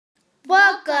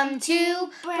Welcome to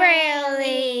Braille.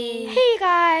 Hey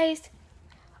guys.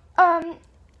 I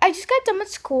just got done with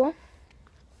school.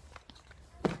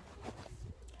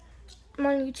 I'm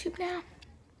on YouTube now.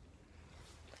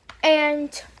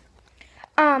 And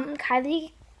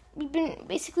Kylie, we've been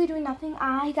basically doing nothing.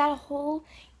 I got a hole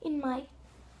in my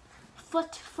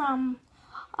foot from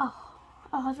a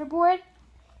hoverboard.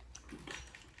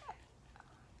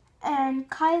 And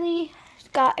Kylie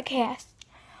got a cast.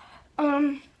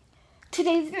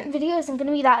 Today's video isn't going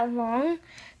to be that long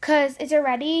because it's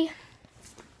already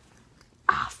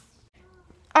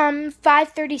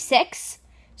 5:36.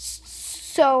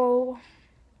 So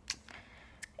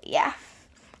yeah,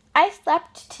 I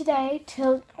slept today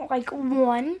till like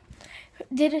 1.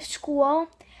 Did a school,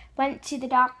 went to the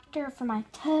doctor for my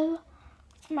toe,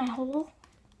 for my hole,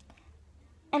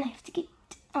 and I have to get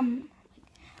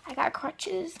I got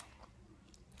crutches,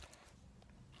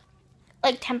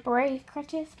 like temporary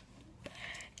crutches.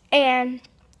 And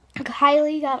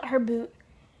Kylie got her boot.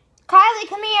 Kylie,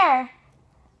 come here.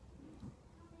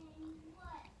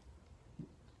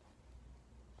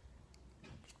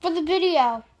 For the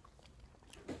video.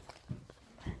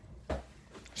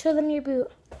 Show them your boot.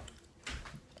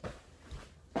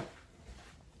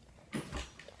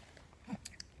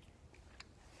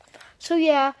 So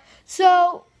yeah,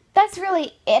 so that's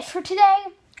really it for today.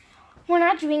 We're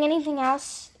not doing anything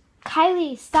else.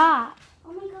 Kylie, stop.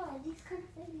 Oh my god, these kind of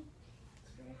things.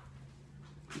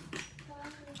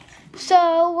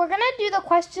 So we're gonna do the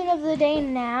question of the day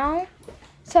now.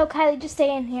 So Kylie, just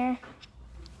stay in here.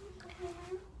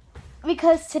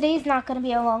 Because today's not gonna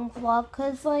be a long vlog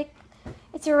because like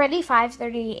it's already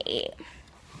 5:38.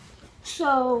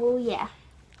 So yeah.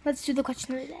 Let's do the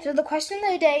question of the day. So the question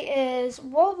of the day is,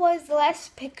 what was the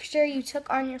last picture you took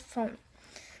on your phone?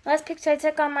 The last picture I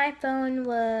took on my phone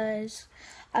was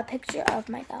a picture of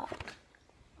my dog.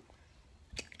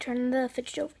 Turn the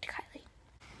fidget over to Kylie.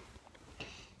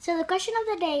 So the question of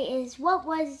the day is, what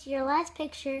was your last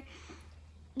picture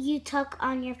you took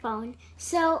on your phone?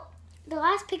 So the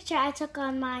last picture I took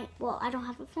on my, well, I don't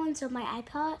have a phone, so my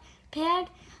iPad,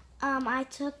 I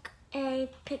took a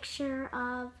picture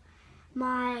of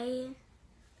my,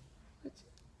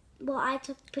 well, I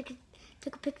took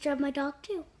a picture of my dog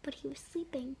too, but he was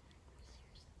sleeping.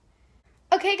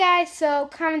 Okay guys, so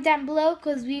comment down below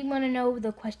because we want to know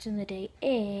the question of the day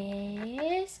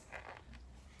is,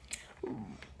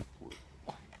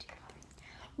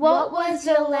 what was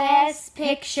the last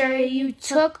picture you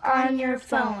took on your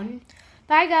phone?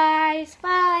 Bye guys.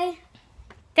 Bye.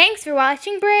 Thanks for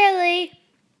watching Braille.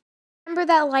 Remember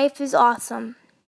that life is awesome.